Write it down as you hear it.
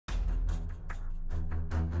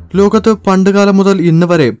ലോകത്ത് പണ്ടുകാലം മുതൽ ഇന്ന്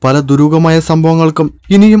വരെ പല ദുരൂഹമായ സംഭവങ്ങൾക്കും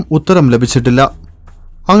ഇനിയും ഉത്തരം ലഭിച്ചിട്ടില്ല.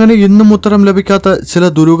 അങ്ങനെ ഇന്നും ഉത്തരം ലഭിക്കാത്ത ചില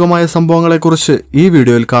ദുരൂഹമായ സംഭവങ്ങളെക്കുറിച്ച് ഈ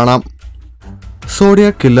വീഡിയോയിൽ കാണാം.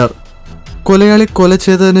 Zodiac killer. കൊലയാളി കൊല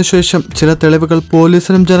ചെയ്തതിനു ശേഷം ചില തെളിവുകൾ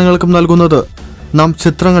പോലീസിനും ജനങ്ങൾക്കും നൽകുന്നത് നാം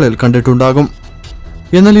ചിത്രങ്ങളിൽ കണ്ടിട്ടുണ്ടാകും.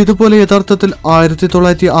 എന്നാൽ ഇതുപോലെ യഥാർത്ഥത്തിൽ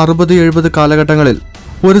 1960-70 കാലഘട്ടങ്ങളിൽ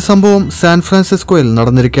ഒരു സംഭവം സാൻ ഫ്രാൻസിസ്കോയിൽ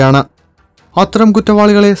നടന്നിരിക്കുകയാണ്. അത്തരം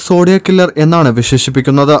കുറ്റവാളികളെ സോഡിയാക് കില്ലർ എന്നാണ്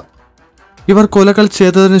വിശേഷിപ്പിക്കുന്നത്. ഇവർ കൊലകൾ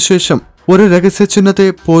ചെയ്തതിനു ശേഷം ഒരു രഹസ്യ ചിഹ്നത്തെ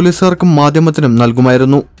പോലീസുകാർക്കും മാധ്യമത്തിനും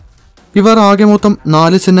നൽകുമായിരുന്നു. ഇവർ ആകെ മൊത്തം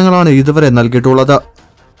 4 ചിഹ്നങ്ങളാണ് ഇതുവരെ നൽകിയിട്ടുള്ളത്.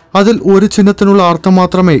 അതിൽ ഒരു ചിഹ്നത്തിനുള്ള അർത്ഥം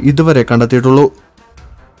മാത്രമേ ഇതുവരെ കണ്ടെത്തിയിട്ടുള്ളൂ.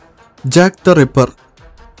 Jack the ripper.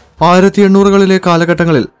 1800കളിലെ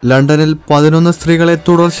കാലഘട്ടങ്ങളിൽ ലണ്ടനിൽ 11 സ്ത്രീകളെ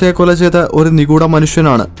തുടർച്ചയായി കൊല ചെയ്ത ഒരു നിഗൂഢ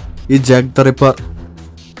മനുഷ്യനാണ് ഈ ജാക്ക് ദ റിപ്പർ.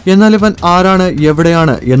 എന്നാൽ ഇവൻ ആരാണ്,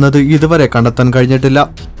 എവിടെയാണ് എന്നത് ഇതുവരെ കണ്ടെത്താൻ കഴിഞ്ഞിട്ടില്ല.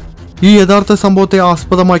 ഈ യഥാർത്ഥ സംഭവത്തെ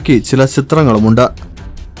ആസ്പദമാക്കി ചില ചിത്രങ്ങളുമുണ്ട്.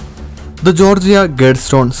 The Georgia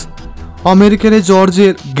ഗൈഡ്സ്റ്റോൺസ്. അമേരിക്കയിലെ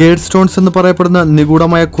ജോർജിയയിൽ ഗൈഡ്സ്റ്റോൺസ് എന്ന് പറയപ്പെടുന്ന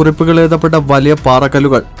നിഗൂഢമായ കുറിപ്പുകൾ എഴുതപ്പെട്ട വലിയ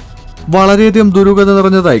പാറക്കല്ലുകൾ വളരെയധികം ദുരൂഹത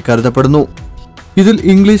നിറഞ്ഞതായി കരുതപ്പെടുന്നു. ഇതിൽ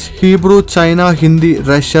English, Hebrew, China, Hindi,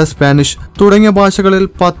 Russia, Spanish തുടങ്ങിയ ഭാഷകളിൽ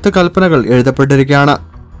 10 കൽപ്പനകൾ എഴുതപ്പെട്ടിരിക്കുകയാണ്.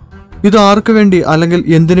 ഇത് ആർക്കു വേണ്ടി അല്ലെങ്കിൽ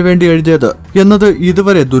എന്തിനു വേണ്ടി എഴുതിയത് എന്നത്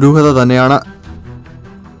ഇതുവരെ ദുരൂഹത തന്നെയാണ്.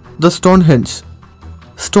 The Stonehenge.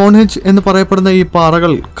 സ്റ്റോൺഹെഞ്ച് എന്ന് പറയപ്പെടുന്ന ഈ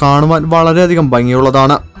പാറകൾ കാണുവാൻ വളരെയധികം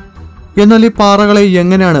ഭംഗിയുള്ളതാണ്. എന്നാൽ ഈ പാറകളെ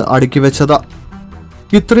എങ്ങനെയാണ് അടുക്കി വെച്ചത്?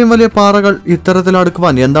 ഇത്രയും വലിയ പാറകൾ ഇത്തരത്തിൽ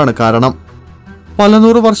അടുക്കുവാൻ എന്താണ് കാരണം? പല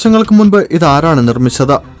 100 വർഷങ്ങൾക്ക് മുൻപ് ഇതാരാണ്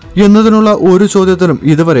നിർമ്മിച്ചത് എന്നതിനുള്ള ഒരു ചോദ്യത്തിനും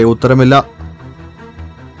ഇതുവരെ ഉത്തരമില്ല.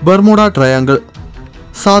 ബെർമുഡ ട്രയാങ്കിൾ.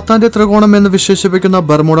 സാത്താന്റെ ത്രികോണം എന്ന് വിശേഷിപ്പിക്കുന്ന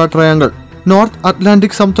ബെർമുഡ ട്രയാങ്കിൾ നോർത്ത്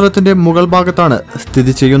അറ്റ്ലാന്റിക് സമുദ്രത്തിന്റെ മുകൾ ഭാഗത്താണ്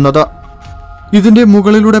സ്ഥിതി ചെയ്യുന്നത്. ഇതിന്റെ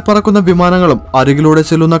മുകളിലൂടെ പറക്കുന്ന വിമാനങ്ങളും അരികിലൂടെ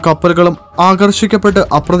ചെല്ലുന്ന കപ്പലുകളും ആകർഷിക്കപ്പെട്ട്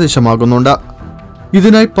അപ്രത്യക്ഷമാകുന്നുണ്ട്.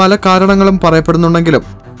 ഇതിനായി പല കാരണങ്ങളും പറയപ്പെടുന്നുണ്ടെങ്കിലും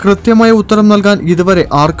കൃത്യമായ ഉത്തരം നൽകാൻ ഇതുവരെ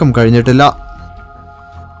ആർക്കും കഴിഞ്ഞിട്ടില്ല.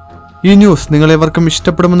 ഈ ന്യൂസ് നിങ്ങളെവർക്കും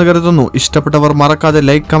ഇഷ്ടപ്പെടുമെന്ന് കരുതുന്നു. ഇഷ്ടപ്പെട്ടവർ മറക്കാതെ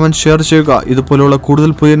ലൈക്ക്, കമന്റ്, ഷെയർ ചെയ്യുക. ഇതുപോലുള്ള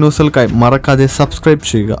കൂടുതൽ പുതിയ ന്യൂസുകൾക്കായി മറക്കാതെ സബ്സ്ക്രൈബ്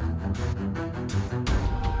ചെയ്യുക.